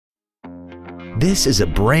This is a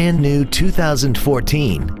brand new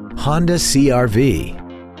 2014 Honda CR-V.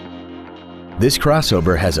 This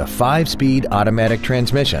crossover has a 5-speed automatic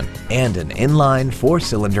transmission and an inline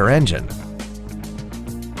 4-cylinder engine.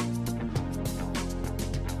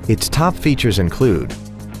 Its top features include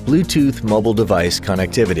Bluetooth mobile device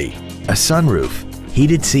connectivity, a sunroof,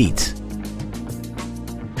 heated seats,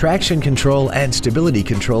 traction control and stability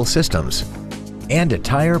control systems, and a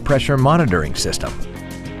tire pressure monitoring system.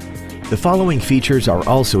 The following features are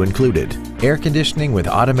also included: air conditioning with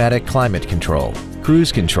automatic climate control,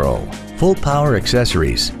 cruise control, full power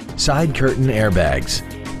accessories, side curtain airbags,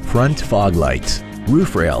 front fog lights,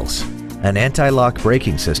 roof rails, an anti-lock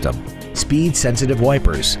braking system, speed-sensitive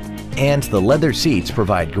wipers, and the leather seats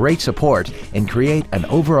provide great support and create an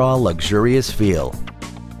overall luxurious feel.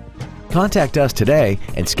 Contact us today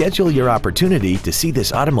and schedule your opportunity to see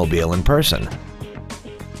this automobile in person.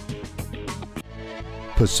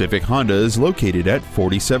 Pacific Honda is located at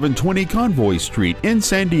 4720 Convoy Street in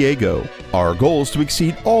San Diego. Our goal is to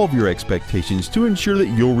exceed all of your expectations to ensure that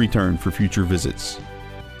you'll return for future visits.